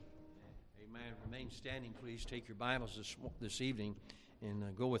remain standing, please. Take your Bibles this evening and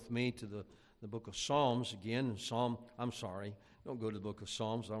go with me to the book of Psalms again. Don't go to the book of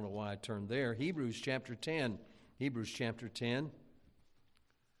Psalms. I don't know why I turned there. Hebrews chapter 10. Hebrews chapter 10.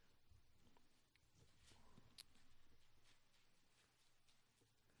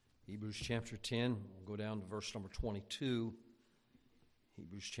 Hebrews chapter 10. We'll go down to verse number 22.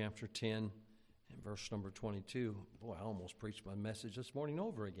 Hebrews chapter 10 and verse number 22. Boy, I almost preached my message this morning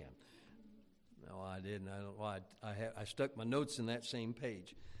over again. No, I didn't. I don't know why. I stuck my notes in that same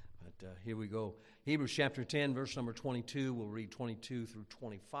page. But here we go. Hebrews chapter 10, verse number 22. We'll read 22 through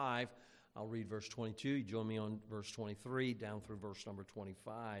 25. I'll read verse 22. You join me on verse 23 down through verse number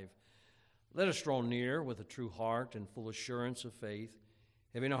 25. Let us draw near with a true heart and full assurance of faith,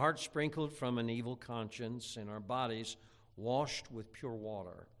 having a heart sprinkled from an evil conscience and our bodies washed with pure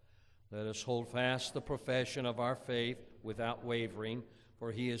water. Let us hold fast the profession of our faith without wavering,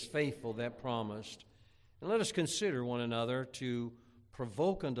 for he is faithful that promised. And let us consider one another to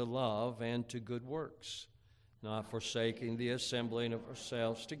provoke unto love and to good works, not forsaking the assembling of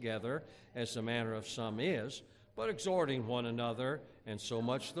ourselves together, as the manner of some is, but exhorting one another, and so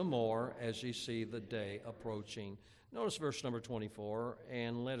much the more as ye see the day approaching. Notice verse number 24,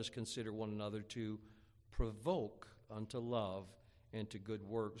 and let us consider one another to provoke unto love and to good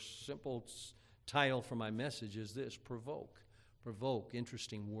works. Simple title for my message is this: provoke. Provoke,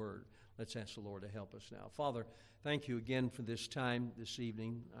 interesting word. Let's ask the Lord to help us now. Father, thank you again for this time this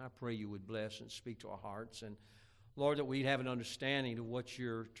evening. I pray you would bless and speak to our hearts. And Lord, that we'd have an understanding of what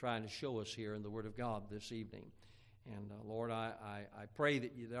you're trying to show us here in the Word of God this evening. And Lord, I pray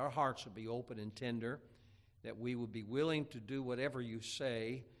that our hearts would be open and tender, that we would be willing to do whatever you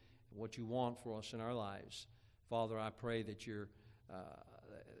say, what you want for us in our lives. Father, I pray that the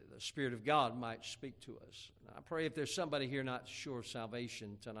Spirit of God might speak to us. And I pray if there's somebody here not sure of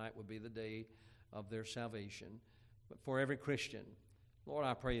salvation, tonight would be the day of their salvation. But for every Christian, Lord,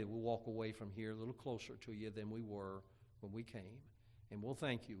 I pray that we'll walk away from here a little closer to you than we were when we came. And we'll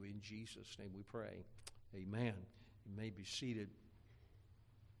thank you in Jesus' name we pray. Amen. You may be seated.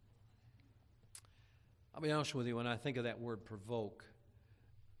 I'll be honest with you, when I think of that word provoke,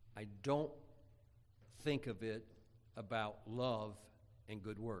 I don't think of it about love and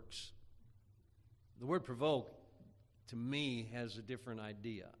good works. The word provoke, to me, has a different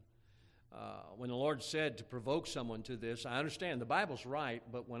idea. When the Lord said to provoke someone to this, I understand the Bible's right,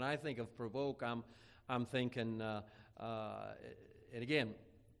 but when I think of provoke, I'm thinking, and again,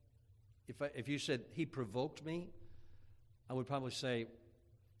 if you said he provoked me, I would probably say,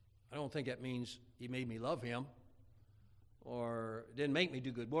 I don't think that means he made me love him, or didn't make me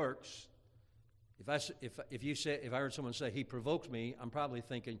do good works. If I heard someone say he provoked me, I'm probably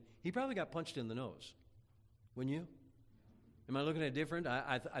thinking he probably got punched in the nose. Wouldn't you? Am I looking at it different?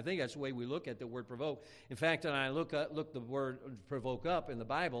 I think that's the way we look at the word provoke. In fact, when I look the word provoke up in the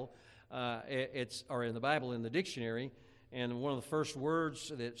Bible, in the dictionary, and one of the first words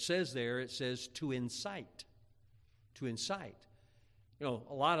that it says there, it says to incite. To incite. You know,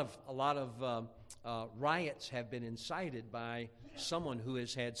 a lot of riots have been incited by someone who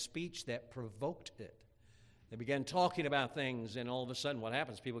has had speech that provoked it. They begin talking about things, and all of a sudden what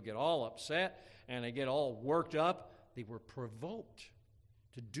happens? People get all upset, and they get all worked up. They were provoked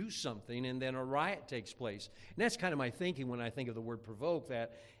to do something, and then a riot takes place. And that's kind of my thinking when I think of the word provoke,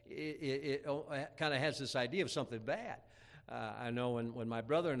 that it kind of has this idea of something bad. I know when my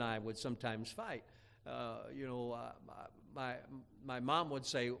brother and I would sometimes fight, my mom would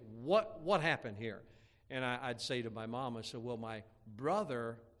say, what happened here? And I'd say to my mom, I said, well, my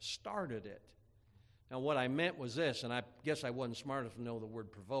brother started it. Now, what I meant was this, and I guess I wasn't smart enough to know the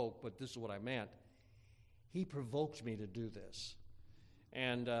word provoke, but this is what I meant. He provoked me to do this.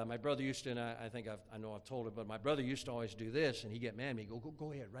 And my brother used to, and I know I've told it, but my brother used to always do this, and he'd get mad at me,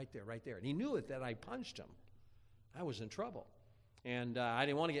 go ahead, right there. And he knew it that I punched him. I was in trouble. And I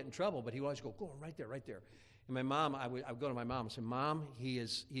didn't want to get in trouble, but he would always go right there. And my mom, I would go to my mom and say, Mom, he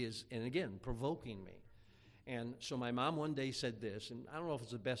is, and again, provoking me. And so my mom one day said this, and I don't know if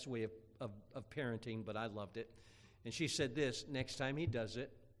it's the best way of parenting, but I loved it. And she said this: next time he does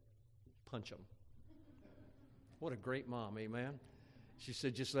it, punch him. What a great mom, amen? She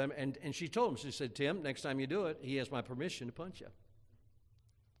said, just let him, and she told him, she said, Tim, next time you do it, he has my permission to punch you.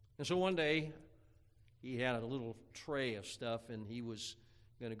 And so one day, he had a little tray of stuff, and he was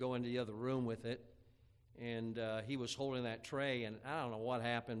going to go into the other room with it. And he was holding that tray, and I don't know what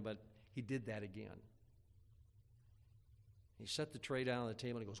happened, but he did that again. He set the tray down on the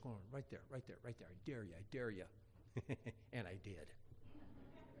table, and he goes, go on, right there. I dare you. And I did.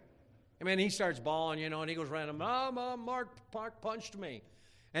 I mean, he starts bawling, and he goes around, Mom, Mark punched me.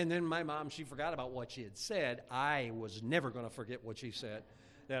 And then my mom, she forgot about what she had said. I was never going to forget what she said,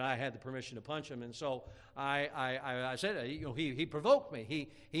 that I had the permission to punch him. And so I said, he provoked me.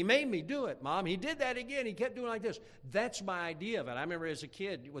 He made me do it, Mom. He did that again. He kept doing like this. That's my idea of it. I remember as a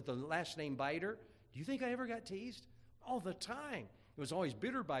kid with the last name Biter. Do you think I ever got teased? All the time. It was always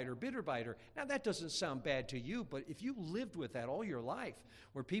bitter biter, bitter biter. Now, that doesn't sound bad to you, but if you lived with that all your life,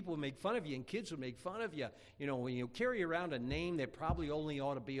 where people would make fun of you and kids would make fun of you, when you carry around a name that probably only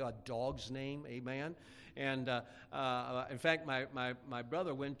ought to be a dog's name, amen? And in fact, my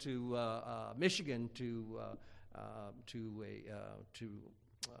brother went to Michigan to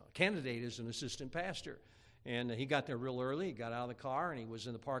candidate as an assistant pastor. And he got there real early. He got out of the car, and he was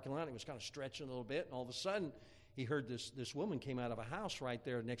in the parking lot. He was kind of stretching a little bit, and all of a sudden, he heard this woman came out of a house right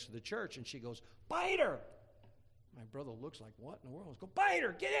there next to the church, and she goes, "Biter!" My brother looks like, what in the world? He goes,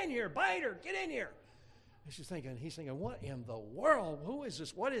 "Biter, get in here! Biter, get in here!" And he's thinking, what in the world? Who is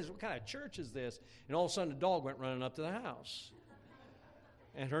this? What kind of church is this? And all of a sudden, the dog went running up to the house.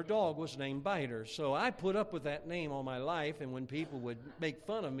 And her dog was named Biter. So I put up with that name all my life, and when people would make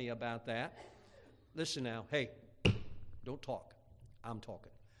fun of me about that, listen now, hey, don't talk. I'm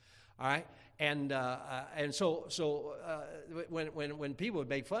talking. All right? And so when people would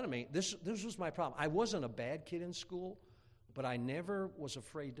make fun of me, this was my problem. I wasn't a bad kid in school, but I never was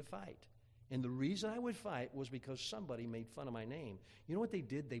afraid to fight. And the reason I would fight was because somebody made fun of my name. You know what they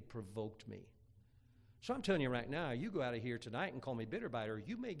did? They provoked me. So I'm telling you right now, you go out of here tonight and call me bitter biter,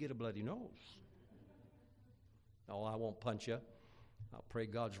 you may get a bloody nose. Oh, I won't punch you. I'll pray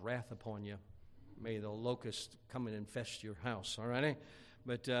God's wrath upon you. May the locust come and infest your house, all right?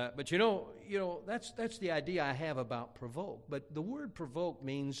 But that's the idea I have about provoke. But the word provoke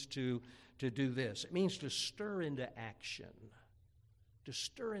means to do this. It means to stir into action. To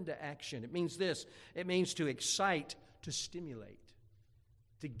stir into action. It means this. It means to excite, to stimulate,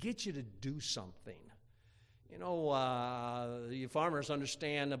 to get you to do something. You farmers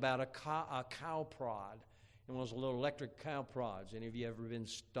understand about a cow prod. And one of those little electric cow prods. Any of you ever been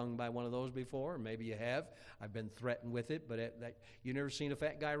stung by one of those before? Maybe you have. I've been threatened with it, but you never seen a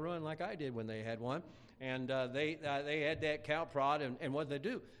fat guy run like I did when they had one. And they had that cow prod, and what did they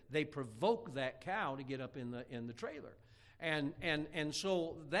do? They provoke that cow to get up in the trailer. And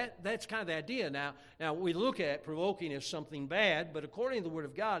so that's kind of the idea. Now we look at provoking as something bad, but according to the Word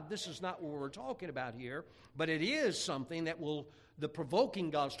of God, this is not what we're talking about here. But it is something that the provoking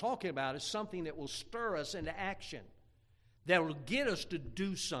God's talking about is something that will stir us into action, that will get us to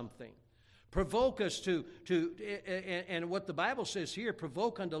do something. Provoke us and what the Bible says here,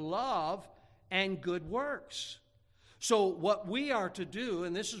 provoke unto love and good works. So what we are to do,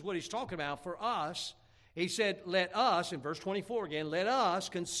 and this is what he's talking about for us, he said, let us, in verse 24 again, let us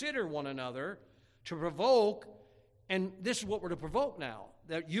consider one another to provoke, and this is what we're to provoke now,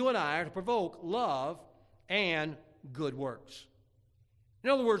 that you and I are to provoke love and good works. In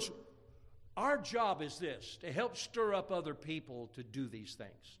other words, our job is this, to help stir up other people to do these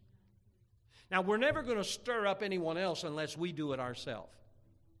things. Now, we're never going to stir up anyone else unless we do it ourselves.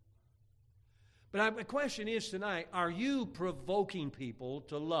 But my question is tonight, are you provoking people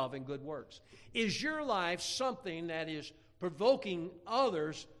to love and good works? Is your life something that is provoking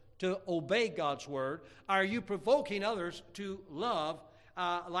others to obey God's word? Are you provoking others to love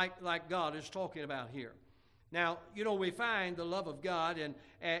like God is talking about here? Now, we find the love of God, and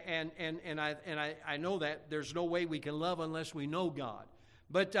I know that there's no way we can love unless we know God.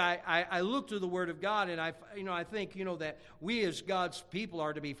 But I look to the Word of God, and I think that we as God's people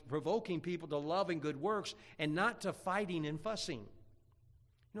are to be provoking people to love and good works, and not to fighting and fussing.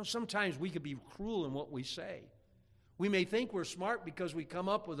 Sometimes we could be cruel in what we say. We may think we're smart because we come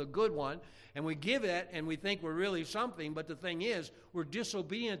up with a good one, and we give it, and we think we're really something, but the thing is, we're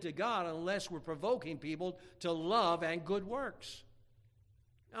disobedient to God unless we're provoking people to love and good works.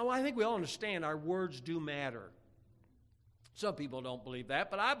 Now, I think we all understand our words do matter. Some people don't believe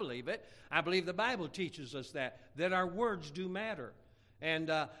that, but I believe it. I believe the Bible teaches us that our words do matter.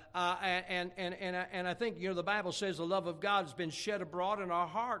 And I think, the Bible says the love of God has been shed abroad in our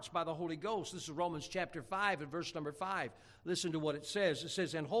hearts by the Holy Ghost. This is Romans chapter 5 and verse number 5. Listen to what it says. It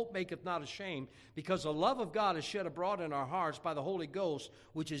says, and hope maketh not ashamed, because the love of God is shed abroad in our hearts by the Holy Ghost,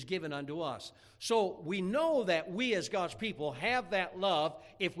 which is given unto us. So we know that we as God's people have that love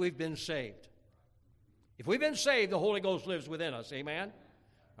if we've been saved. If we've been saved, the Holy Ghost lives within us. Amen?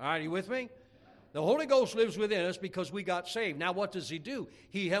 All right, are you with me? The Holy Ghost lives within us because we got saved. Now, what does He do?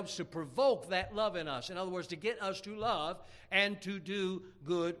 He helps to provoke that love in us. In other words, to get us to love and to do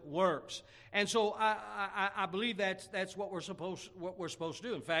good works. And so I believe that's what we're supposed to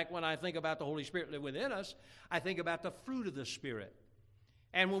do. In fact, when I think about the Holy Spirit live within us, I think about the fruit of the Spirit.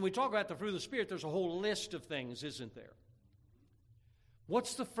 And when we talk about the fruit of the Spirit, there's a whole list of things, isn't there?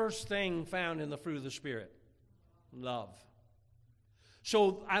 What's the first thing found in the fruit of the Spirit? Love.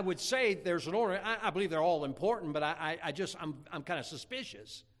 So I would say there's an order. I believe they're all important, but I'm kind of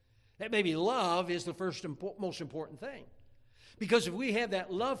suspicious that maybe love is the first most important thing. Because if we have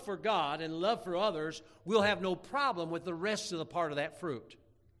that love for God and love for others, we'll have no problem with the rest of the part of that fruit.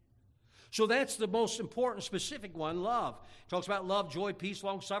 So that's the most important specific one, love. It talks about love, joy, peace,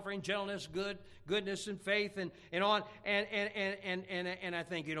 long-suffering, gentleness, goodness, and faith, and on. And I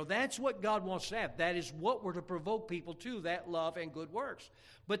think, that's what God wants to have. That is what we're to provoke people to, that love and good works.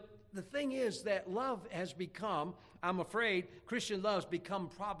 But the thing is that love has become, I'm afraid, Christian love has become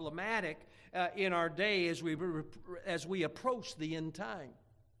problematic in our day as we approach the end time.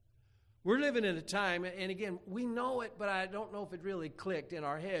 We're living in a time, and again, we know it, but I don't know if it really clicked in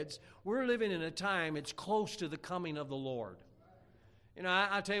our heads. We're living in a time, it's close to the coming of the Lord.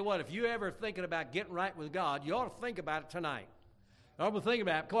 I'll tell you what, if you're ever thinking about getting right with God, you ought to think about it tonight. I ought to think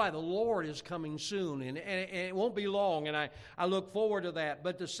about it. Boy, the Lord is coming soon, and it won't be long, and I look forward to that.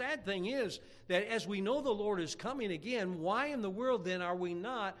 But the sad thing is that as we know the Lord is coming again, why in the world then are we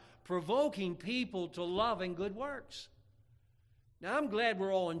not provoking people to love and good works? Now, I'm glad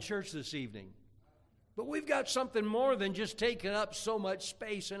we're all in church this evening, but we've got something more than just taking up so much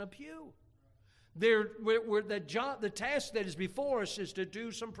space in a pew. The task that is before us is to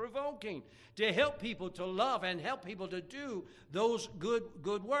do some provoking, to help people to love and help people to do those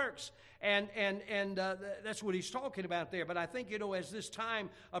good works. And that's what he's talking about there. But I think, as this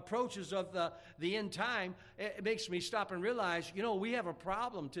time approaches of the end time, it makes me stop and realize, we have a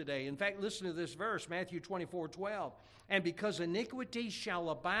problem today. In fact, listen to this verse, Matthew 24:12. And because iniquity shall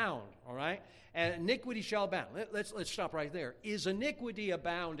abound, all right? And iniquity shall abound. Let's stop right there. Is iniquity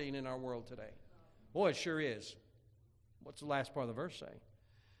abounding in our world today? Boy, it sure is. What's the last part of the verse say?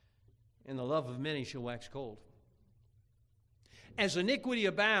 And the love of many shall wax cold. As iniquity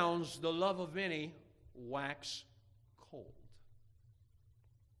abounds, the love of many wax cold.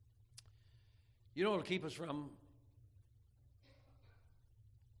 You know what will keep us from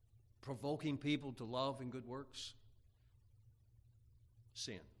provoking people to love and good works?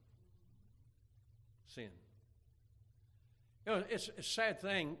 Sin. It's a sad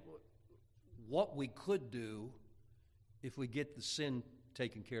thing what we could do if we get the sin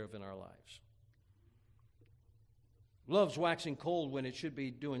taken care of in our lives. Love's waxing cold when it should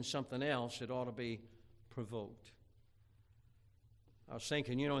be doing something else. It ought to be provoked. I was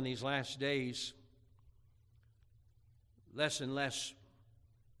thinking, in these last days, less and less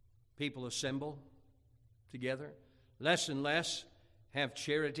people assemble together. Less and less have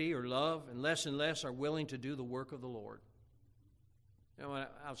charity or love, and less are willing to do the work of the Lord.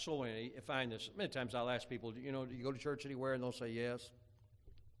 I'll so find this. Many times I'll ask people, do you go to church anywhere? And they'll say yes.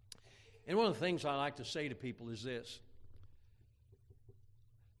 And one of the things I like to say to people is this.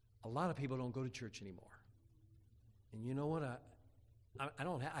 A lot of people don't go to church anymore. And you know what?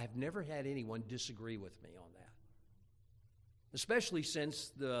 I've never had anyone disagree with me on that. Especially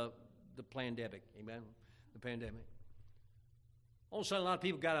since the pandemic. Amen? The pandemic. All of a sudden, a lot of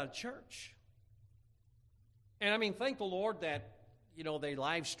people got out of church. And thank the Lord that, they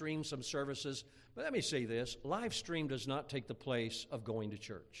live stream some services. But let me say this. Live stream does not take the place of going to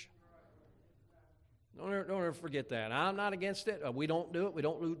church. Don't ever forget that. I'm not against it. We don't do it. We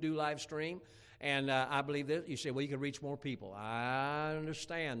don't do live stream. And I believe that. You say, well, you can reach more people. I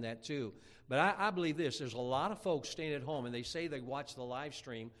understand that too. But I believe this. There's a lot of folks staying at home, and they say they watch the live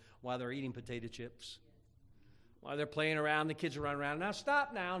stream while they're eating potato chips. While they're playing around, the kids are running around. Now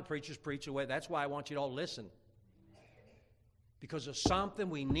stop now, and preachers preach away. That's why I want you to all listen. Because there's something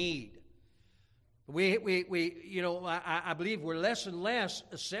we need. I believe we're less and less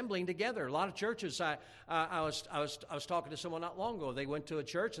assembling together. A lot of churches, I was talking to someone not long ago. They went to a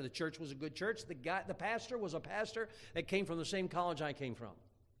church, and the church was a good church. The pastor was a pastor that came from the same college I came from.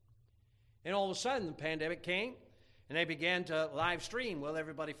 And all of a sudden, the pandemic came, and they began to live stream. Well,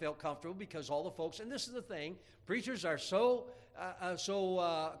 everybody felt comfortable because all the folks, and this is the thing, preachers are so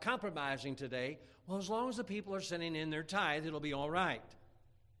compromising today. Well, as long as the people are sending in their tithe, it'll be all right.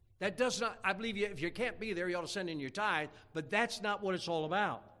 That does not, I believe if you can't be there, you ought to send in your tithe, but that's not what it's all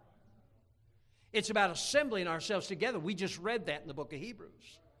about. It's about assembling ourselves together. We just read that in the book of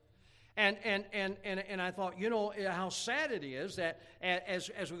Hebrews. And I thought, how sad it is that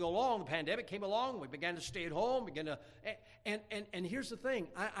as we go along, the pandemic came along, we began to stay at home, and here's the thing.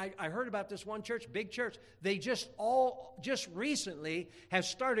 I heard about this one church, big church. They just recently have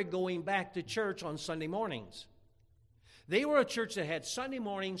started going back to church on Sunday mornings. They were a church that had Sunday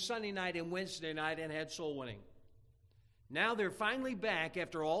morning, Sunday night, and Wednesday night, and had soul winning. Now they're finally back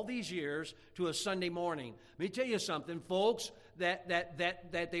after all these years to a Sunday morning. Let me tell you something, folks, that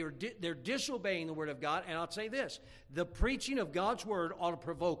they're disobeying the Word of God. And I'll say this, the preaching of God's Word ought to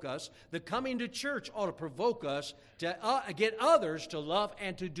provoke us. The coming to church ought to provoke us to get others to love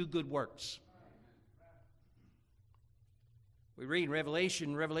and to do good works. We read in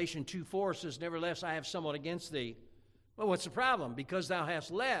Revelation 2:4 says, nevertheless, I have somewhat against thee. Well, what's the problem? Because thou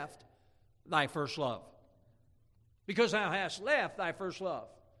hast left thy first love. Because thou hast left thy first love.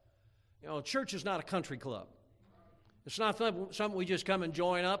 You know, church is not a country club. It's not something we just come and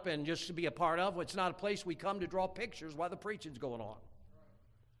join up and just to be a part of. It's not a place we come to draw pictures while the preaching's going on.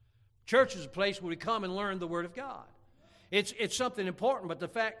 Church is a place where we come and learn the Word of God. It's something important, but the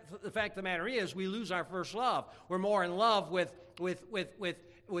fact of the matter is we lose our first love. We're more in love with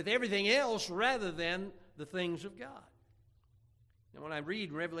everything else rather than the things of God. And when I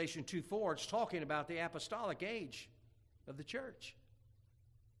read Revelation 2:4, it's talking about the apostolic age of the church.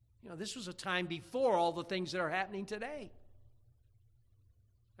 You know, this was a time before all the things that are happening today.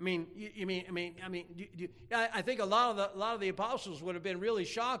 I think a lot of the apostles would have been really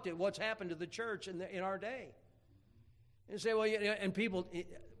shocked at what's happened to the church in our day. And say, well, and people,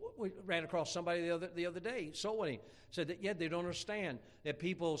 we ran across somebody the other day, soul winning, said that they don't understand that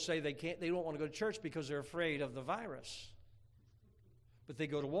people say they don't want to go to church because they're afraid of the virus. But they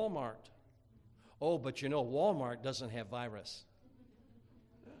go to Walmart. Oh, but you know, Walmart doesn't have virus.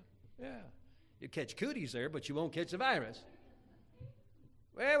 Yeah. You catch cooties there, but you won't catch the virus.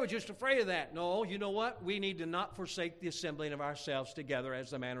 Well, we're just afraid of that. No, you know what? We need to not forsake the assembling of ourselves together as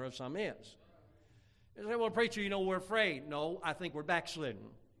the manner of some is. You say, well, preacher, you know, we're afraid. No, I think we're backslidden.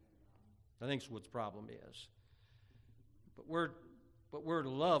 I think that's what the problem is. But we're to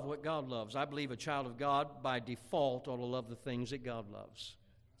love what God loves. I believe a child of God, by default, ought to love the things that God loves.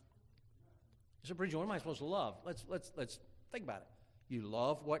 You say, preacher, what am I supposed to love? Let's think about it. You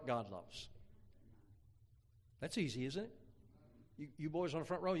love what God loves. That's easy, isn't it? You boys on the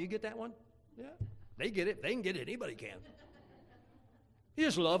front row, you get that one? Yeah. They get it. They can get it. Anybody can. You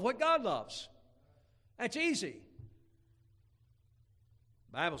just love what God loves. That's easy.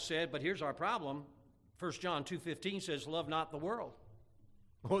 The Bible said, but here's our problem. 1 John 2:15 says, love not the world.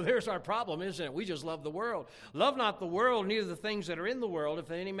 Well, there's our problem, isn't it? We just love the world. Love not the world, neither the things that are in the world.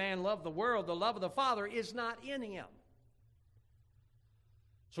 If any man love the world, the love of the Father is not in him.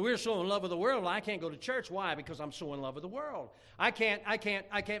 So we're so in love with the world, I can't go to church. Why? Because I'm so in love with the world. I can't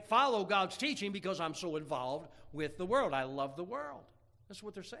follow God's teaching because I'm so involved with the world. I love the world. That's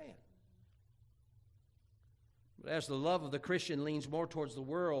what they're saying. But as the love of the Christian leans more towards the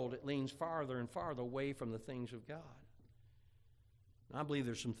world, it leans farther and farther away from the things of God. And I believe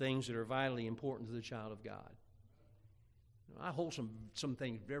there's some things that are vitally important to the child of God. You know, I hold some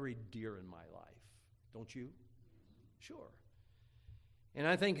things very dear in my life. Don't you? Sure. And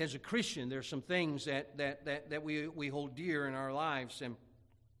I think as a Christian, there's some things that we hold dear in our lives and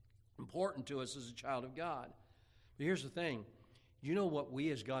important to us as a child of God. But here's the thing. You know what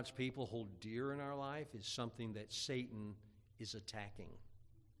we as God's people hold dear in our life is something that Satan is attacking.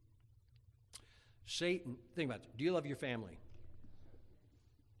 Satan, think about it. Do you love your family?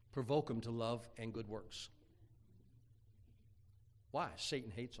 Provoke them to love and good works. Why? Satan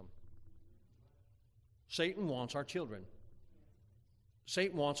hates them. Satan wants our children.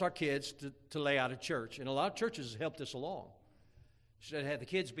 Satan wants our kids to lay out of church. And a lot of churches have helped us along. Instead of have the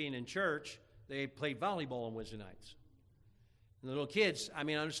kids being in church, they played volleyball on Wednesday nights. And the little kids, I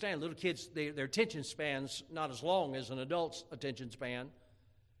understand, little kids, their attention span's not as long as an adult's attention span.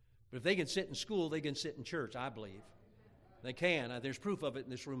 But if they can sit in school, they can sit in church, I believe. They can. There's proof of it in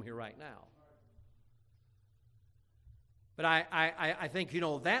this room here right now. But I think,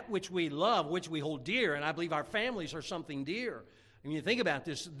 that which we love, which we hold dear, and I believe our families are something dear. When you think about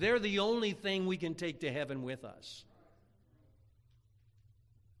this, they're the only thing we can take to heaven with us.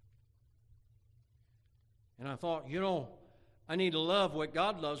 And I thought, I need to love what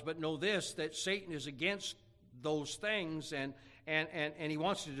God loves, but know this, that Satan is against those things and he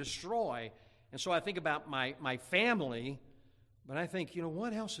wants to destroy. And so I think about my family, but I think,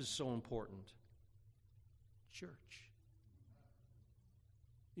 what else is so important? Church.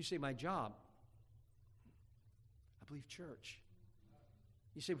 You say, my job. I believe church.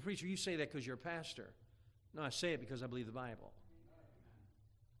 You say, preacher, you say that because you're a pastor. No, I say it because I believe the Bible.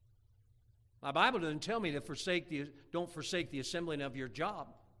 My Bible doesn't tell me to don't forsake the assembling of your job.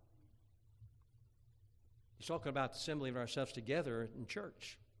 He's talking about the assembling of ourselves together in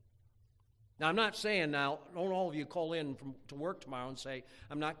church. Now, I'm not saying don't all of you call in to work tomorrow and say,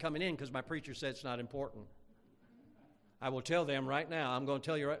 I'm not coming in because my preacher said it's not important. I will tell them right now, I'm going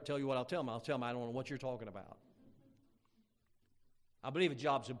to tell you what I'll tell them. I'll tell them I don't know what you're talking about. I believe a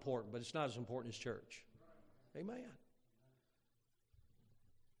job's important, but it's not as important as church. Amen.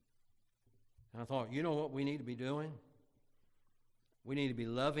 And I thought, you know what we need to be doing? We need to be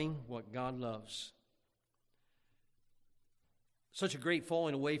loving what God loves. Such a great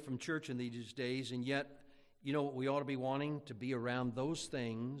falling away from church in these days, and yet, you know what we ought to be wanting? To be around those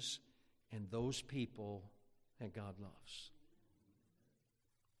things and those people that God loves.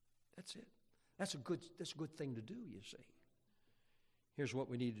 That's it. That's a good thing to do, you see. Here's what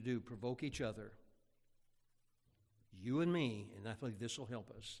we need to do. Provoke each other. You and me, and I think this will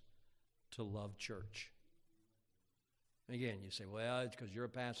help us, to love church. Again, you say, well, it's because you're a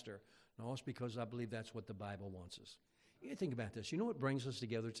pastor. No, it's because I believe that's what the Bible wants us. You think about this. You know what brings us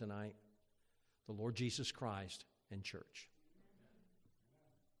together tonight? The Lord Jesus Christ and church.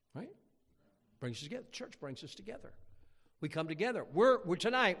 Right? Brings us together. Church brings us together. We come together.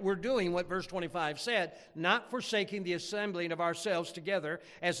 Tonight, we're doing what verse 25 said, not forsaking the assembling of ourselves together,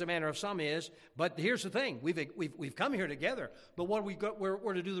 as the manner of some is. But here's the thing. We've come here together. But what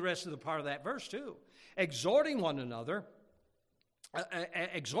we're to do the rest of the part of that verse too. Exhorting one another,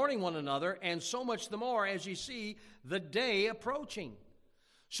 and so much the more as you see the day approaching.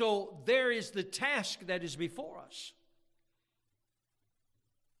 So there is the task that is before us.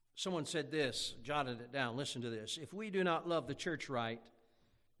 Someone said this, jotted it down. Listen to this. If we do not love the church right,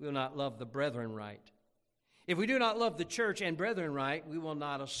 we will not love the brethren right. If we do not love the church and brethren right, we will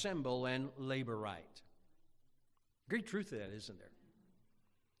not assemble and labor right. Great truth to that, isn't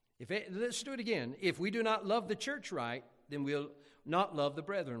there? Let's do it again. If we do not love the church right, then we'll not love the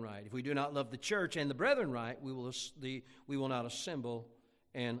brethren right. If we do not love the church and the brethren right, we will not assemble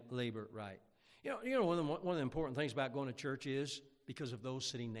and labor right. You know, one of the important things about going to church is because of those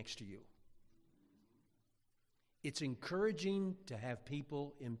sitting next to you. It's encouraging to have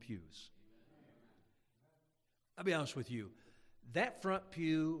people in pews. I'll be honest with you. That front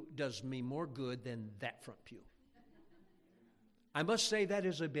pew does me more good than that front pew. I must say that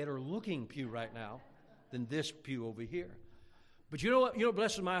is a better looking pew right now than this pew over here. But you know what? You know what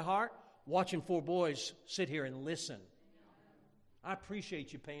blesses my heart? Watching four boys sit here and listen. I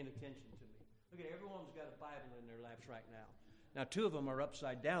appreciate you paying attention to me. Look at everyone's got a Bible in their laps right now. Now, two of them are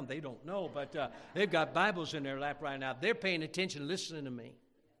upside down. They don't know, but they've got Bibles in their lap right now. They're paying attention, listening to me.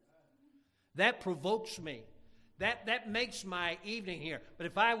 That provokes me. That makes my evening here. But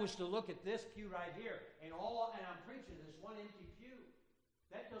if I was to look at this pew right here, and I'm preaching this one empty pew,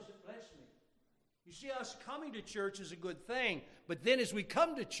 that doesn't bless me. You see, us coming to church is a good thing, but then as we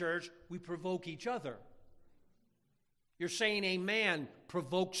come to church, we provoke each other. You're saying amen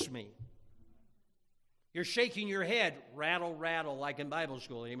provokes me. You're shaking your head, rattle, rattle, like in Bible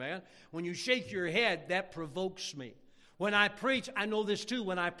school, amen? When you shake your head, that provokes me. When I preach, I know this too,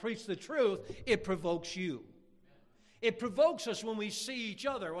 when I preach the truth, it provokes you. It provokes us when we see each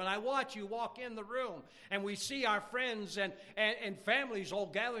other. When I watch you walk in the room and we see our friends and families all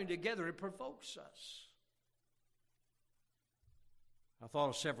gathering together, it provokes us. I thought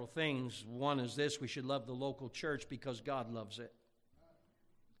of several things. One is this: we should love the local church because God loves it.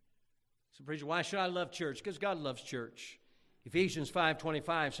 So, preacher, why should I love church? Because God loves church. Ephesians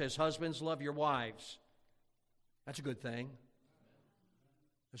 5:25 says, husbands, love your wives. That's a good thing.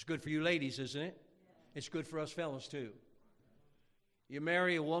 It's good for you ladies, isn't it? It's good for us fellas, too. You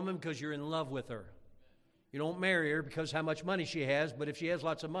marry a woman because you're in love with her. You don't marry her because how much money she has, but if she has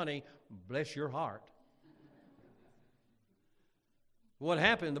lots of money, bless your heart. What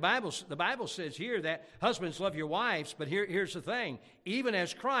happened? The Bible says here that husbands love your wives, but here's the thing. Even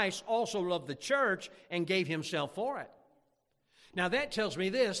as Christ also loved the church and gave himself for it. Now that tells me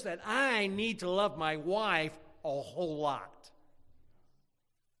this, that I need to love my wife a whole lot.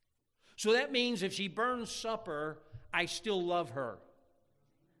 So that means if she burns supper, I still love her.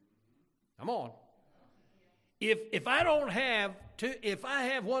 Come on. If I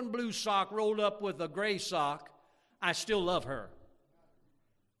have one blue sock rolled up with a gray sock, I still love her.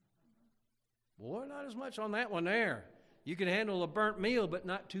 Boy, not as much on that one there. You can handle a burnt meal, but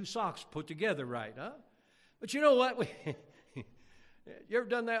not two socks put together right, huh? But you know what? You ever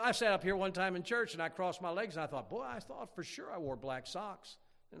done that? I sat up here one time in church, and I crossed my legs, and I thought, boy, I thought for sure I wore black socks.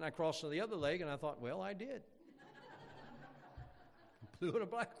 And I crossed to the other leg, and I thought, well, I did. Blue and a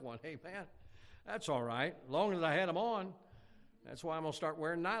black one, amen. That's all right, as long as I had them on. That's why I'm going to start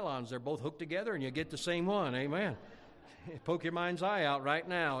wearing nylons. They're both hooked together, and you get the same one, amen. Poke your mind's eye out right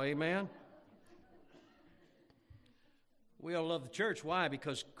now, amen. We all love the church. Why?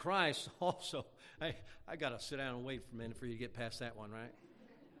 Because Christ also, I got to sit down and wait for a minute for you to get past that one, right?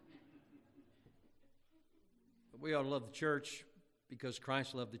 But we all love the church because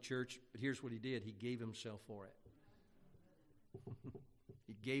Christ loved the church. But here's what he did. He gave himself for it.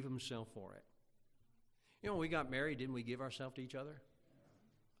 He gave himself for it. You know, when we got married, didn't we give ourselves to each other?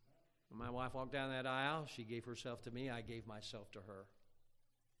 When my wife walked down that aisle, she gave herself to me, I gave myself to her.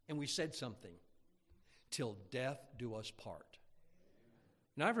 And we said something, till death do us part.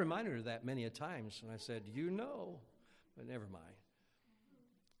 And I've reminded her that many a times, and I said, you know, but never mind.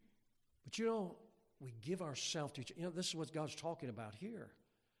 But you know, we give ourselves to each other. You know, this is what God's talking about here.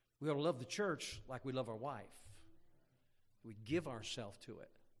 We ought to love the church like we love our wife. We give ourselves to it.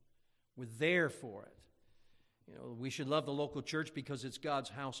 We're there for it. You know, we should love the local church because it's God's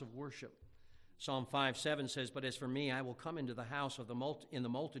house of worship. Psalm 5:7 says, but as for me, I will come into the house of in the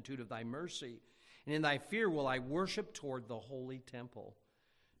multitude of thy mercy, and in thy fear will I worship toward the holy temple.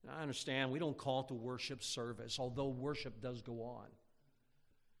 Now, I understand we don't call it to worship service, although worship does go on.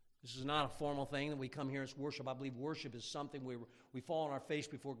 This is not a formal thing that we come here as worship. I believe worship is something where we fall on our face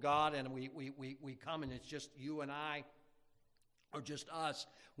before God, and we come, and it's just you and I, or just us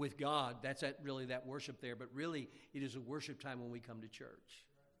with God. That's really that worship there. But really, it is a worship time when we come to church.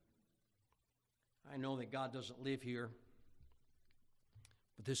 I know that God doesn't live here,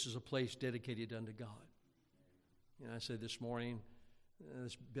 but this is a place dedicated unto God. And I said this morning,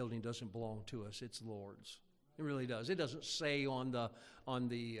 this building doesn't belong to us. It's Lord's. It really does. It doesn't say on the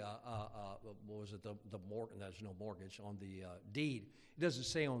what was it, the mortgage, there's no mortgage, on the deed. It doesn't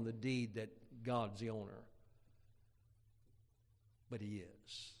say on the deed that God's the owner. But he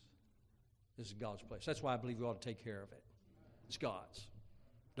is. This is God's place. That's why I believe we ought to take care of it. It's God's.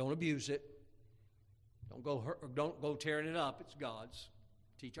 Don't abuse it. Don't go tearing it up. It's God's.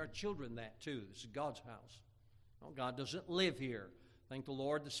 Teach our children that too. This is God's house. No, God doesn't live here. Thank the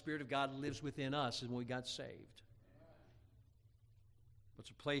Lord, the Spirit of God lives within us when we got saved. It's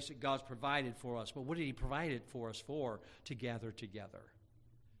a place that God's provided for us. But what did he provide it for us for? To gather together.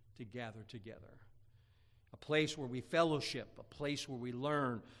 To gather together. A place where we fellowship, a place where we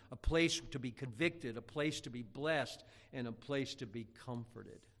learn, a place to be convicted, a place to be blessed, and a place to be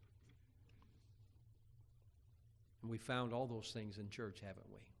comforted. And we found all those things in church, haven't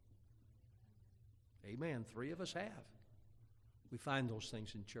we? Amen. 3 of us have. We find those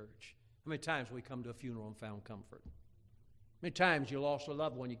things in church. How many times have we come to a funeral and found comfort? How many times you lost a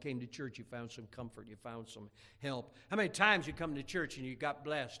loved one, you came to church, you found some comfort, you found some help. How many times you come to church and you got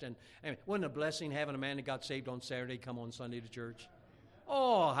blessed? And wasn't it a blessing having a man that got saved on Saturday come on Sunday to church?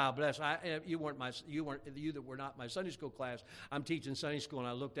 Oh, how blessed. You that were not my Sunday school class. I'm teaching Sunday school, and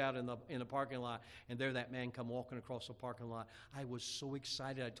I looked out in the parking lot, and there that man come walking across the parking lot. I was so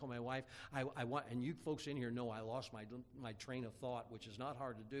excited. I told my wife, I want, and you folks in here know I lost my train of thought, which is not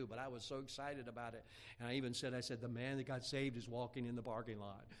hard to do, but I was so excited about it. And I even said, the man that got saved is walking in the parking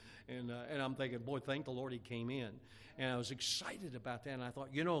lot. And I'm thinking, boy, thank the Lord he came in. And I was excited about that, and I thought,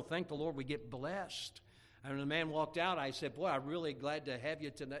 thank the Lord we get blessed. And when the man walked out, I said, boy, I'm really glad to have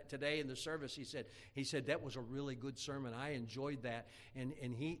you today in the service. He said, that was a really good sermon. I enjoyed that.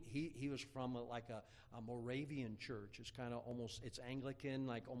 And he was from a Moravian church. It's kind of almost, it's Anglican,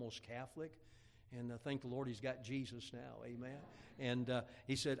 like almost Catholic. And thank the Lord he's got Jesus now. Amen. And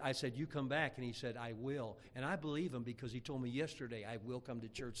I said, you come back. And he said, I will. And I believe him because he told me yesterday, I will come to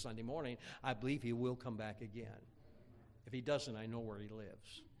church Sunday morning. I believe he will come back again. If he doesn't, I know where he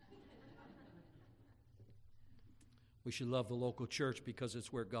lives. We should love the local church because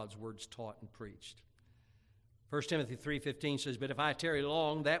it's where God's word's taught and preached. 1 Timothy 3:15 says, but if I tarry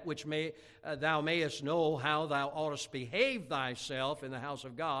long, that which thou mayest know how thou oughtest behave thyself in the house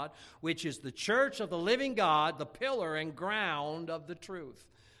of God, which is the church of the living God, the pillar and ground of the truth.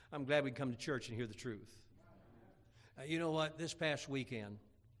 I'm glad we come to church and hear the truth. You know what? This past weekend,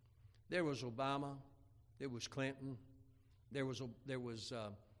 there was Obama, there was Clinton, there was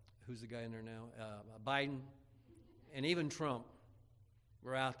who's the guy in there now? Biden. And even Trump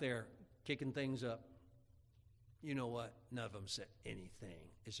were out there kicking things up. You know what? None of them said anything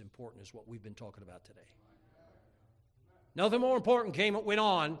as important as what we've been talking about today. Nothing more important went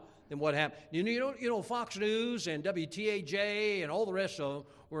on than what happened. You know, Fox News and WTAJ and all the rest of them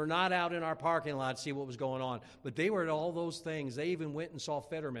were not out in our parking lot to see what was going on. But they were at all those things. They even went and saw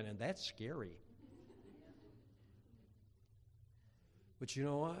Fetterman, and that's scary. But you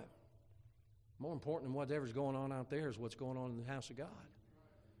know what? More important than whatever's going on out there is what's going on in the house of God.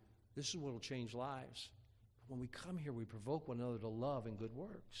 This is what will change lives. When we come here, we provoke one another to love and good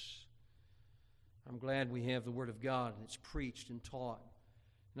works. I'm glad we have the Word of God, and it's preached and taught.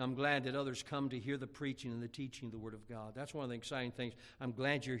 And I'm glad that others come to hear the preaching and the teaching of the Word of God. That's one of the exciting things. I'm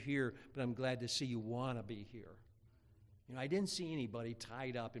glad you're here, but I'm glad to see you want to be here. I didn't see anybody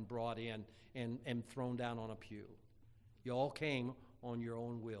tied up and brought in and thrown down on a pew. You all came on your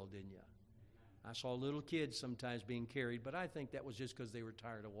own will, didn't you? I saw little kids sometimes being carried, but I think that was just because they were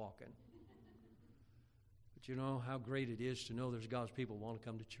tired of walking. But you know how great it is to know there's God's people who want to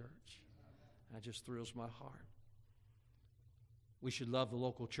come to church. That just thrills my heart. We should love the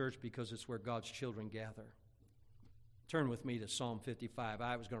local church because it's where God's children gather. Turn with me to Psalm 55.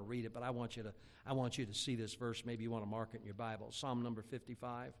 I was going to read it, but I want you to see this verse. Maybe you want to mark it in your Bible. Psalm number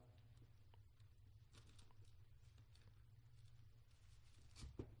 55.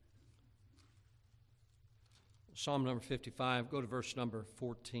 Psalm number 55, go to verse number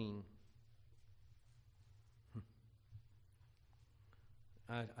 14.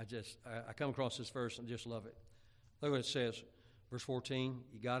 I come across this verse and just love it. Look what it says. Verse 14,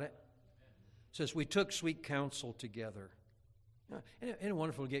 you got it? It says, we took sweet counsel together. Isn't it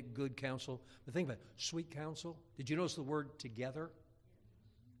wonderful to get good counsel? But think about it, sweet counsel. Did you notice the word together?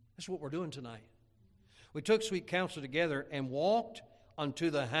 That's what we're doing tonight. We took sweet counsel together and walked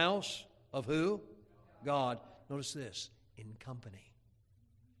unto the house of who? God. Notice this, in company.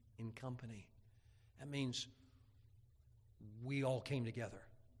 In company. That means we all came together.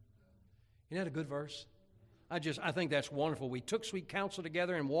 Isn't that a good verse? I think that's wonderful. We took sweet counsel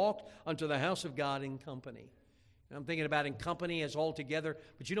together and walked unto the house of God in company. And I'm thinking about in company as all together.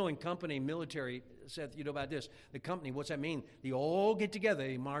 But you know, in company, military, Seth, you know about this. The company, what's that mean? They all get together.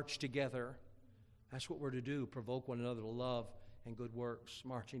 They march together. That's what we're to do, provoke one another to love and good works,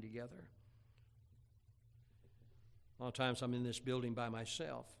 marching together. A lot of times I'm in this building by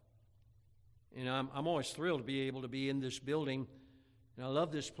myself. And I'm always thrilled to be able to be in this building. And I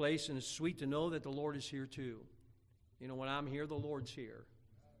love this place, and it's sweet to know that the Lord is here too. You know, when I'm here, the Lord's here.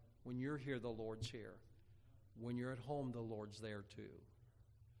 When you're here, the Lord's here. When you're at home, the Lord's there too.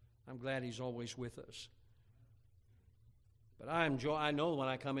 I'm glad He's always with us. But I know when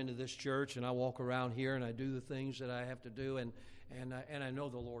I come into this church and I walk around here and I do the things that I have to do, and I know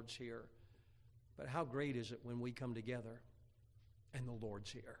the Lord's here. But how great is it when we come together and the Lord's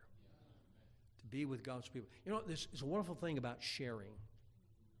here? To be with God's people. You know, this is a wonderful thing about sharing.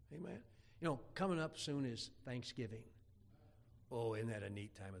 Amen. You know, coming up soon is Thanksgiving. Oh, isn't that a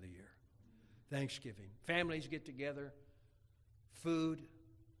neat time of the year? Thanksgiving. Families get together. Food.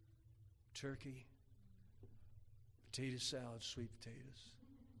 Turkey. Potato salad, sweet potatoes.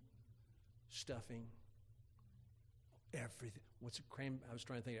 Stuffing. Everything. I was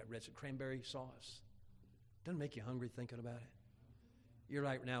trying to think of that. Cranberry sauce. Doesn't make you hungry thinking about it. You're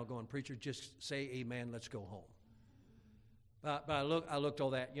right now going, preacher, just say amen, let's go home. But I looked all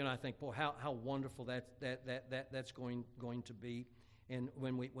that, you know, I think, boy, how wonderful that's going to be. And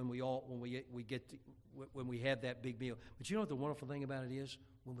when we have that big meal. But you know what the wonderful thing about it is?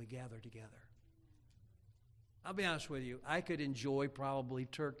 When we gather together. I'll be honest with you, I could enjoy probably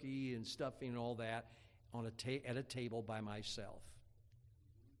turkey and stuffing and all that at a table by myself.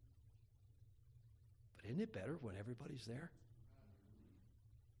 But isn't it better when everybody's there?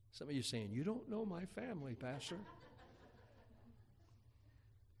 Some of you saying, you don't know my family, Pastor.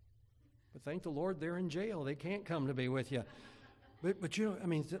 But thank the Lord they're in jail. They can't come to be with you. But you know, I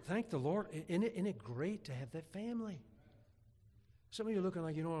mean, thank the Lord. Isn't it great to have that family? Some of you are looking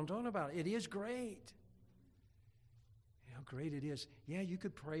like you know what I'm talking about. It is great. How great it is. Yeah, you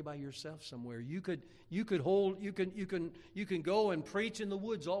could pray by yourself somewhere. You can go and preach in the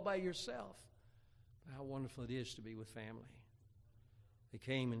woods all by yourself. But how wonderful it is to be with family. They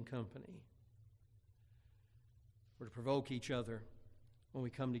came in company. We're to provoke each other when we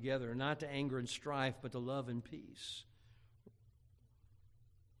come together, not to anger and strife, but to love and peace.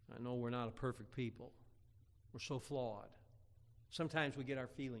 I know we're not a perfect people. We're so flawed. Sometimes we get our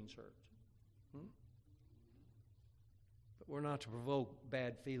feelings hurt. But we're not to provoke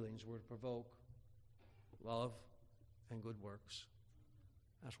bad feelings. We're to provoke love and good works.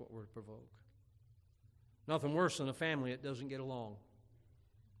 That's what we're to provoke. Nothing worse than a family that doesn't get along.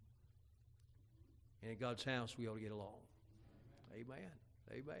 And in God's house, we ought to get along. Amen.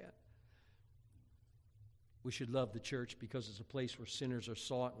 Amen. We should love the church because it's a place where sinners are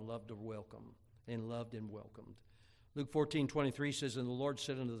sought and loved and welcomed. Luke 14:23 says, and the Lord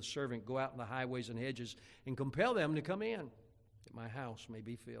said unto the servant, go out in the highways and hedges and compel them to come in, that my house may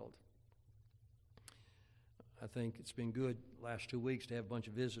be filled. I think it's been good the last 2 weeks to have a bunch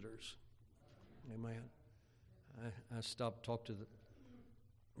of visitors. Amen. I stopped, talked to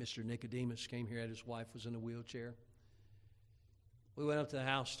Mr. Nicodemus, came here, his wife was in a wheelchair. We went up to the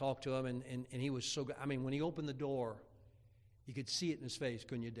house, talked to him, and he was so good. I mean, when he opened the door, you could see it in his face,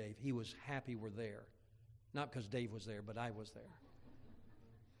 couldn't you, Dave? He was happy we're there. Not because Dave was there, but I was there.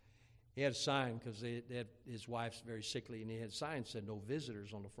 He had a sign because his wife's very sickly, and he had a sign that said no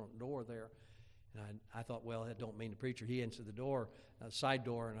visitors on the front door there. And I thought, well, that don't mean the preacher. He answered the door, side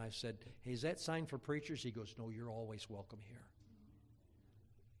door, and I said, hey, is that sign for preachers? He goes, no, you're always welcome here.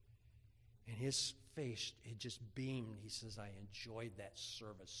 And his face, it just beamed. He says, I enjoyed that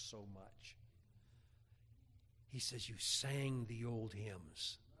service so much. He says, you sang the old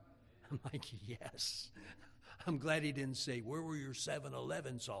hymns. I'm like, yes. I'm glad he didn't say, where were your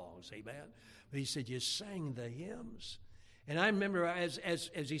 7-Eleven songs, amen? But he said, you sang the hymns. And I remember as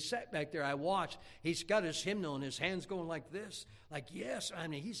he sat back there, I watched. He's got his hymnal and his hands going like this. Like, yes, I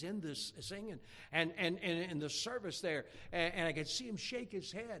mean, he's in this singing. And in the service there, and I could see him shake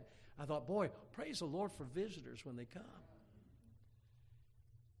his head. I thought, boy, praise the Lord for visitors when they come.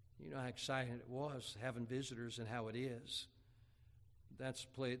 You know how exciting it was having visitors and how it is.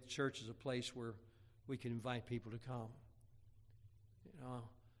 Church is a place where we can invite people to come. You know,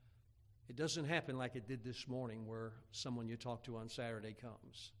 it doesn't happen like it did this morning where someone you talk to on Saturday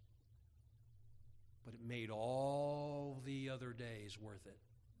comes. But it made all the other days worth it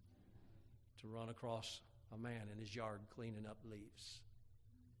to run across a man in his yard cleaning up leaves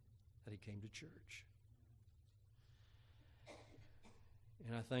that he came to church.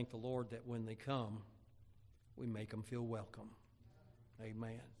 And I thank the Lord that when they come, we make them feel welcome.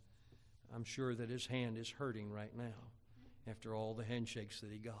 Amen. I'm sure that his hand is hurting right now after all the handshakes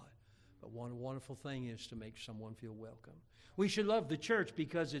that he got. But one wonderful thing is to make someone feel welcome. We should love the church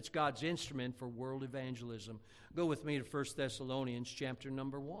because it's God's instrument for world evangelism. Go with me to 1 Thessalonians chapter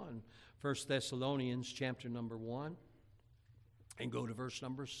number 1. 1 Thessalonians chapter number 1. And go to verse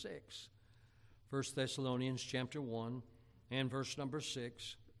number 6. 1 Thessalonians chapter 1 and verse number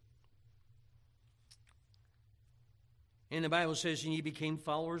 6. And the Bible says, and ye became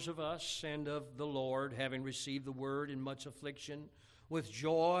followers of us and of the Lord, having received the word in much affliction, with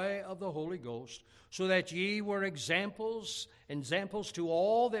joy of the Holy Ghost, so that ye were examples to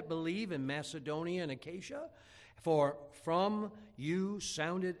all that believe in Macedonia and Achaia. For from you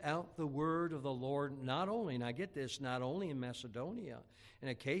sounded out the word of the Lord, not only, and I get this, not only in Macedonia and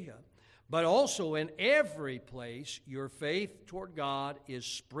Achaia, but also in every place your faith toward God is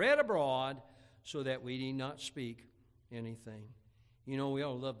spread abroad, so that we need not speak anything. You know, we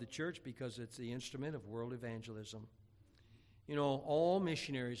all love the church because it's the instrument of world evangelism. You know, all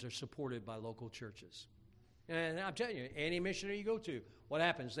missionaries are supported by local churches. And I'm telling you, any missionary you go to, what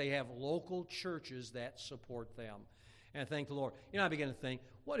happens? They have local churches that support them. And thank the Lord. You know, I began to think,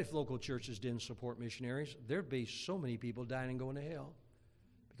 what if local churches didn't support missionaries? There'd be so many people dying and going to hell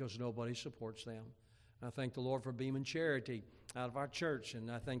because nobody supports them. And I thank the Lord for beaming charity out of our church, and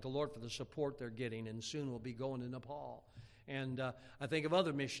I thank the Lord for the support they're getting, and soon we'll be going to Nepal. And I think of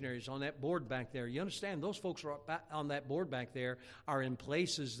other missionaries on that board back there. You understand, those folks are on that board back there are in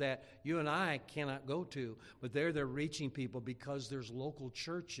places that you and I cannot go to, but they're reaching people because there's local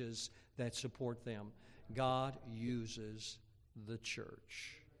churches that support them. God uses the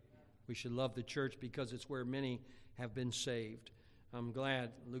church. We should love the church because it's where many have been saved. I'm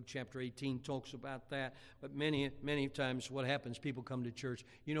glad Luke chapter 18 talks about that. But many, many times what happens, people come to church.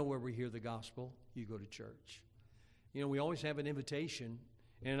 You know where we hear the gospel? You go to church. You know, we always have an invitation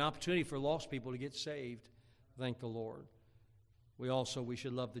and an opportunity for lost people to get saved. Thank the Lord. We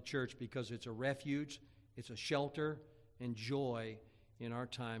should love the church because it's a refuge, it's a shelter, and joy in our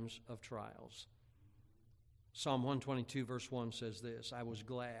times of trials. Psalm 122 verse 1 says this, I was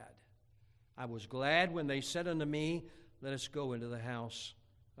glad when they said unto me, let us go into the house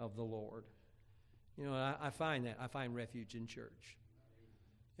of the Lord. You know, I find refuge in church.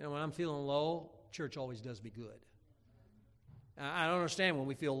 You know, when I'm feeling low, church always does me good. I don't understand when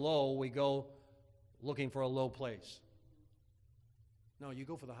we feel low, we go looking for a low place. No, you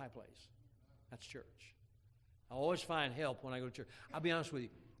go for the high place. That's church. I always find help when I go to church. I'll be honest with you.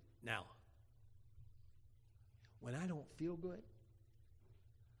 Now, when I don't feel good,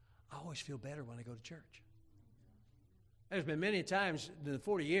 I always feel better when I go to church. There's been many times in the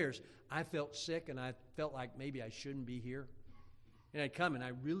 40 years I felt sick and I felt like maybe I shouldn't be here. And I'd come and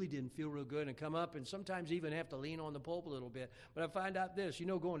I really didn't feel real good and come up and sometimes even have to lean on the pulpit a little bit. But I find out this, you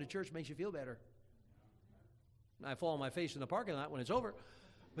know, going to church makes you feel better. And I fall on my face in the parking lot when it's over.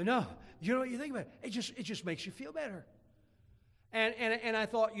 But no, you know what you think about it? It just makes you feel better. And I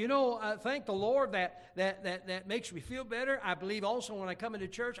thought, you know, thank the Lord that makes me feel better. I believe also when I come into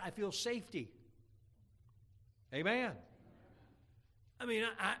church, I feel safety. Amen. I mean,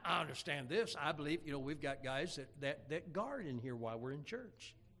 I understand this. I believe, you know, we've got guys that guard in here while we're in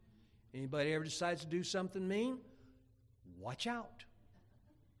church. Anybody ever decides to do something mean, watch out.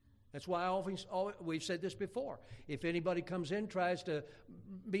 That's why we've said this before. If anybody comes in, tries to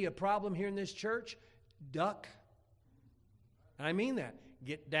be a problem here in this church, duck. I mean that.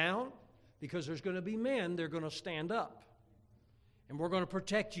 Get down, Because there's going to be men that are going to stand up. And we're going to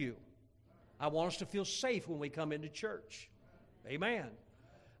protect you. I want us to feel safe when we come into church. Amen.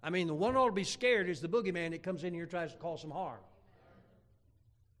 I mean, the one that ought to be scared is the boogeyman that comes in here and tries to cause some harm.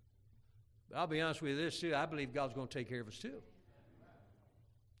 But I'll be honest with you this too. I believe God's going to take care of us too.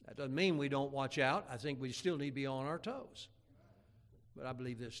 That doesn't mean we don't watch out. I think we still need to be on our toes. But I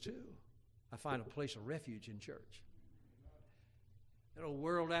believe this too. I find a place of refuge in church. That old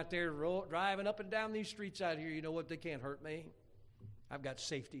world out there driving up and down these streets out here, you know what? They can't hurt me. I've got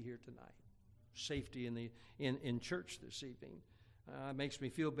safety here tonight. Safety in church this evening. It makes me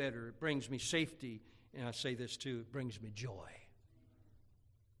feel better. It brings me safety. And I say this too, it brings me joy.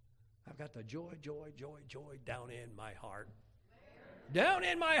 I've got the joy down in my heart. Where? Down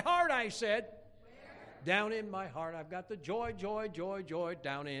in my heart, I said. Where? Down in my heart. I've got the joy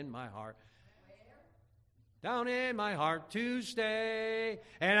down in my heart. Where? Down in my heart to stay.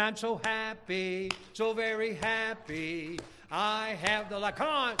 And I'm so happy, so very happy. I have the light. Come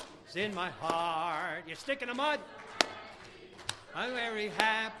on. It's in my heart. You stick in the mud? I'm very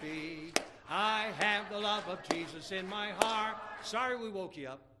happy. I have the love of Jesus in my heart. Sorry we woke you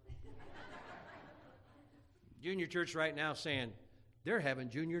up. Junior church right now saying, they're having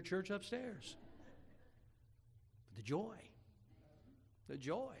junior church upstairs. The joy.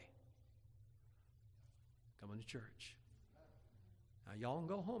 Coming to church. Now y'all can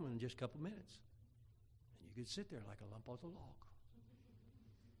go home in just a couple minutes. And you could sit there like a lump on the log.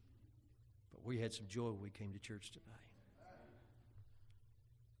 But we had some joy when we came to church tonight.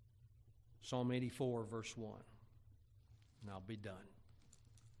 Psalm 84, verse 1. And I'll be done.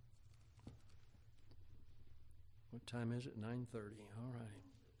 What time is it? 9:30. All right.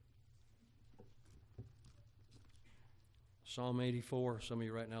 Psalm 84. Some of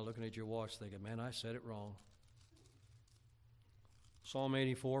you right now looking at your watch thinking, man, I said it wrong. Psalm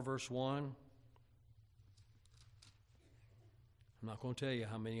 84, verse 1. I'm not going to tell you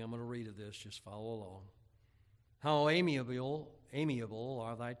how many I'm going to read of this. Just follow along. How amiable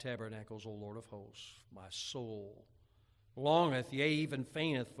are thy tabernacles, O Lord of hosts. My soul longeth, yea, even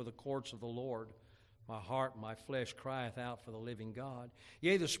fainteth for the courts of the Lord. My heart and my flesh crieth out for the living God.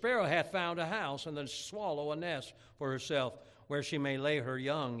 Yea, the sparrow hath found a house, and the swallow a nest for herself, where she may lay her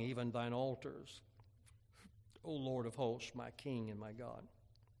young, even thine altars. O Lord of hosts, my King and my God.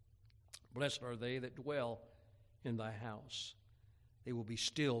 Blessed are they that dwell in thy house. They will be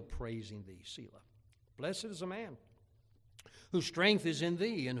still praising thee, Selah. Blessed is a man whose strength is in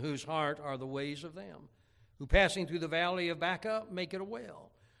thee, and whose heart are the ways of them, who passing through the valley of Baca make it a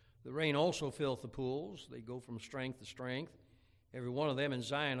well. The rain also filleth the pools. They go from strength to strength. Every one of them in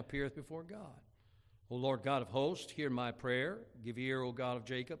Zion appeareth before God. O Lord God of hosts, hear my prayer. Give ear, O God of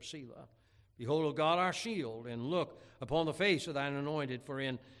Jacob, Selah. Behold, O God, our shield, and look upon the face of thine anointed.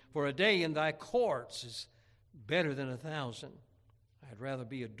 For a day in thy courts is better than 1,000. I'd rather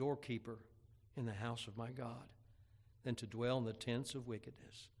be a doorkeeper in the house of my God than to dwell in the tents of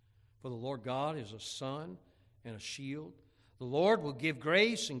wickedness. For the Lord God is a sun and a shield. The Lord will give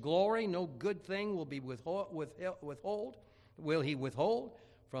grace and glory. No good thing will he withhold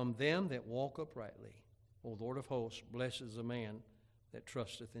from them that walk uprightly. O Lord of hosts, blessed is the man that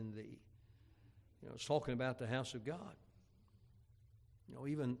trusteth in thee. You know, it's talking about the house of God. You know,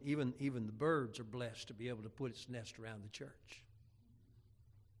 even the birds are blessed to be able to put its nest around the church.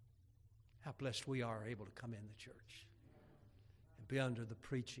 How blessed we are able to come in the church and be under the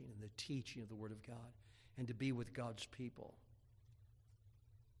preaching and the teaching of the Word of God and to be with God's people.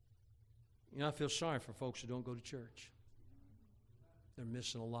 You know, I feel sorry for folks who don't go to church. They're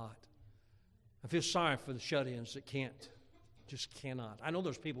missing a lot. I feel sorry for the shut-ins that just cannot. I know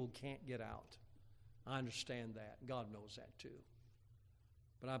there's people who can't get out. I understand that. God knows that too.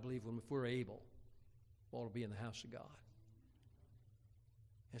 But I believe if we're able, we ought to be in the house of God.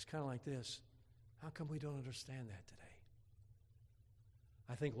 It's kind of like this. How come we don't understand that today?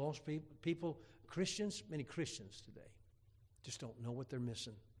 I think lost people, Christians, many Christians today, just don't know what they're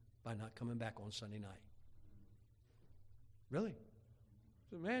missing by not coming back on Sunday night. Really?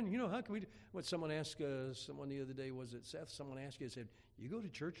 So, man, you know, how can we what someone asked someone the other day, was it Seth? Someone asked you, said, you go to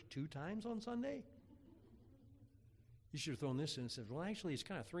church 2 times on Sunday? You should have thrown this in and said, well, actually, it's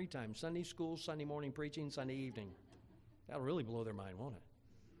kind of 3 times. Sunday school, Sunday morning preaching, Sunday evening. That'll really blow their mind, won't it?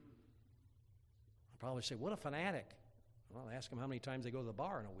 I'll probably say, what a fanatic. Well, ask them how many times they go to the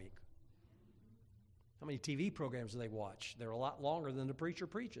bar in a week. How many TV programs do they watch? They're a lot longer than the preacher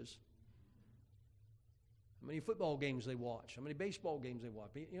preaches. How many football games they watch? How many baseball games they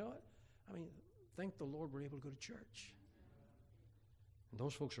watch? You know what? I mean, thank the Lord we're able to go to church. And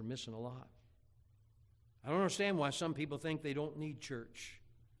those folks are missing a lot. I don't understand why some people think they don't need church.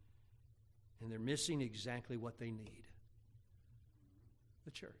 And they're missing exactly what they need.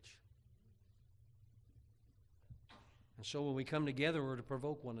 The church. And so when we come together, we're to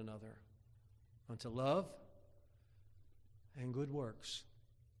provoke one another unto love and good works.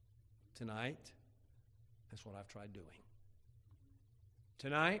 Tonight, that's what I've tried doing.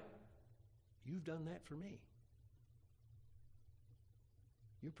 Tonight, you've done that for me.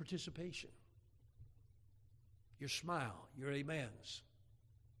 Your participation, your smile, your amens,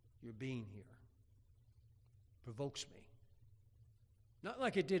 your being here provokes me. Not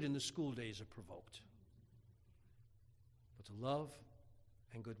like it did in the school days of Provoked, but to love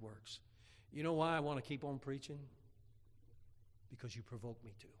and good works. You know why I want to keep on preaching? Because you provoke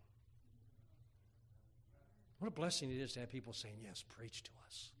me to. What a blessing it is to have people saying, yes, preach to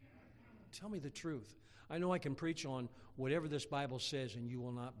us. Tell me the truth. I know I can preach on whatever this Bible says and you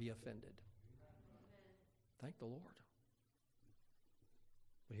will not be offended. Thank the Lord.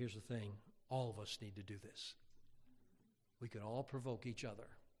 But here's the thing. All of us need to do this. We can all provoke each other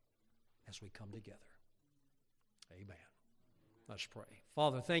as we come together. Amen. Let's pray.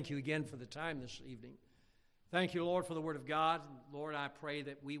 Father, thank you again for the time this evening. Thank you, Lord, for the Word of God. Lord, I pray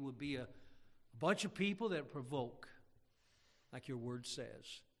that we would be a bunch of people that provoke, like your Word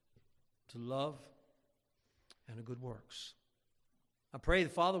says, to love and to good works. I pray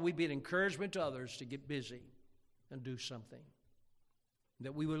that, Father, we'd be an encouragement to others to get busy and do something.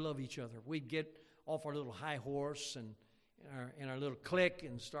 That we would love each other. We'd get off our little high horse and in our little clique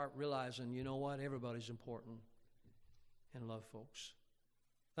and start realizing, you know what, everybody's important. And love folks.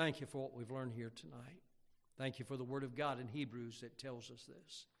 Thank you for what we've learned here tonight. Thank you for the Word of God in Hebrews that tells us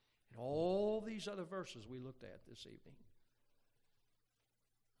this. And all these other verses we looked at this evening.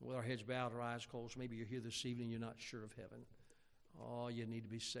 With our heads bowed, our eyes closed, maybe you're here this evening, you're not sure of heaven. Oh, you need to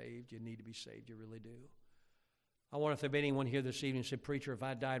be saved. You need to be saved. You really do. I wonder if there'd be anyone here this evening who said, Preacher, if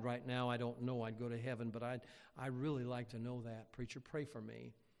I died right now, I don't know I'd go to heaven, but I'd really like to know that. Preacher, pray for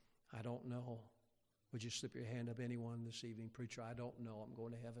me. I don't know. Would you slip your hand up, anyone this evening? Preacher, I don't know. I'm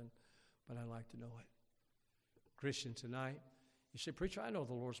going to heaven, but I'd like to know it. Christian, tonight, you say, Preacher, I know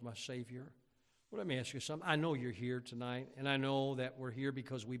the Lord's my Savior. Well, let me ask you something. I know you're here tonight, and I know that we're here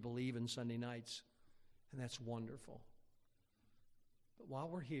because we believe in Sunday nights, and that's wonderful. But while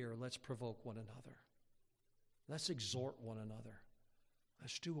we're here, let's provoke one another. Let's exhort one another.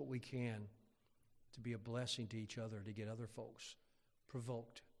 Let's do what we can to be a blessing to each other, to get other folks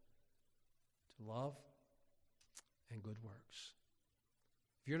provoked to love and good works.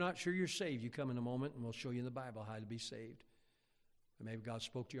 If you're not sure you're saved, you come in a moment and we'll show you in the Bible how to be saved. And maybe God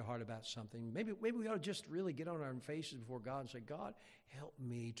spoke to your heart about something. Maybe we ought to just really get on our faces before God and say, God, help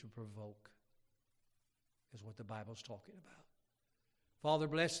me to provoke, is what the Bible's talking about. Father,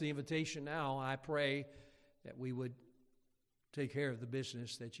 bless the invitation now. I pray that we would take care of the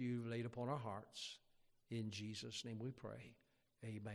business that you've laid upon our hearts. In Jesus' name we pray. Amen.